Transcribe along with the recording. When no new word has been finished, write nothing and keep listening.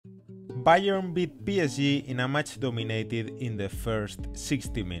Bayern beat PSG in a match dominated in the first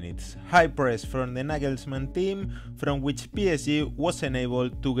 60 minutes. High press from the Nagelsmann team, from which PSG was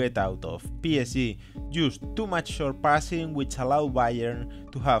unable to get out of. PSG used too much short passing, which allowed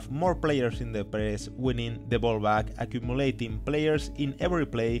Bayern to have more players in the press, winning the ball back, accumulating players in every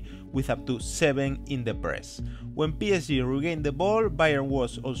play with up to 7 in the press. When PSG regained the ball, Bayern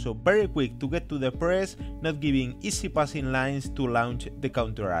was also very quick to get to the press, not giving easy passing lines to launch the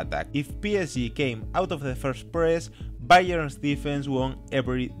counter-attack. If PSG came out of the first press, Bayern's defense won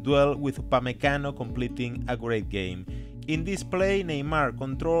every duel, with Upamecano completing a great game. In this play, Neymar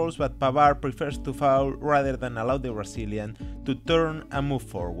controls, but Pavard prefers to foul rather than allow the Brazilian to turn and move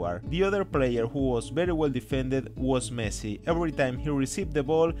forward. The other player who was very well defended was Messi. Every time he received the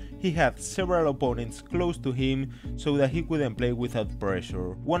ball, he had several opponents close to him so that he couldn't play without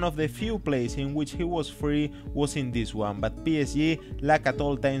pressure. One of the few plays in which he was free was in this one, but PSG lacked at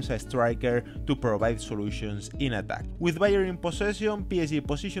all times a striker to provide solutions in attack. With Bayern in possession, PSG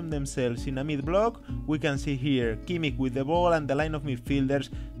positioned themselves in a mid-block. We can see here Kimmich with the ball, and the line of midfielders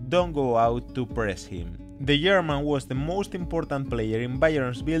don't go out to press him. The German was the most important player in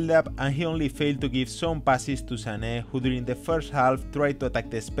Bayern's build-up, and he only failed to give some passes to Sané, who during the first half tried to attack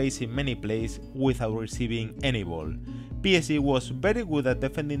the space in many plays without receiving any ball. PSG was very good at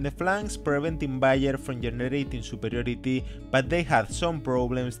defending the flanks, preventing Bayern from generating superiority, but they had some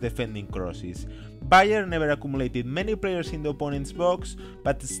problems defending crosses. Bayern never accumulated many players in the opponent's box,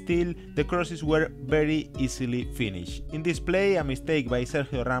 but still the crosses were very easily finished. In this play, a mistake by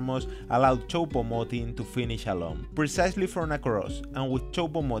Sergio Ramos allowed Choupo-Moting to finish alone, precisely from a cross, and with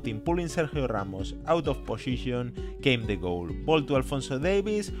Choupo-Moting pulling Sergio Ramos out of position came the goal. Ball to Alphonso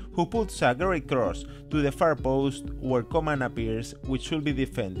Davies, who puts a great cross to the far post where Coman appears, which should be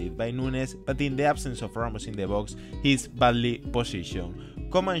defended by Nunes, but in the absence of Ramos in the box, he is badly positioned.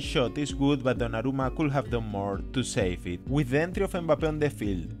 Coman's shot is good, but Donnarumma could have done more to save it. With the entry of Mbappé on the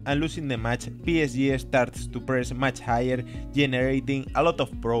field and losing the match, PSG starts to press much higher, generating a lot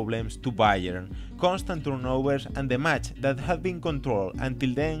of problems to Bayern. Constant turnovers, and the match that had been controlled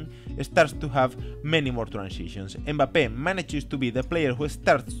until then starts to have many more transitions. Mbappé manages to be the player who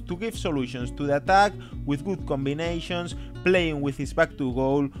starts to give solutions to the attack with good combinations, playing with his back to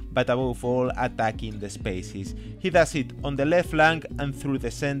goal, but above all attacking the spaces. He does it on the left flank and through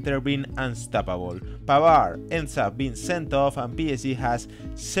the center, being unstoppable. Pavard ends up being sent off, and PSG has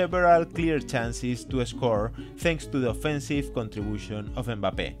several clear chances to score thanks to the offensive contribution of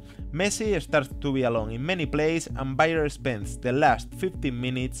Mbappé. Messi starts to be alone in many plays, and Bayern spends the last 15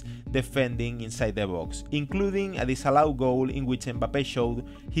 minutes defending inside the box, including a disallowed goal in which Mbappé showed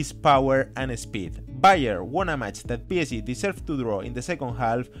his power and speed. Bayern won a match that PSG deserved to draw in the second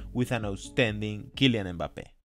half with an outstanding Kylian Mbappé.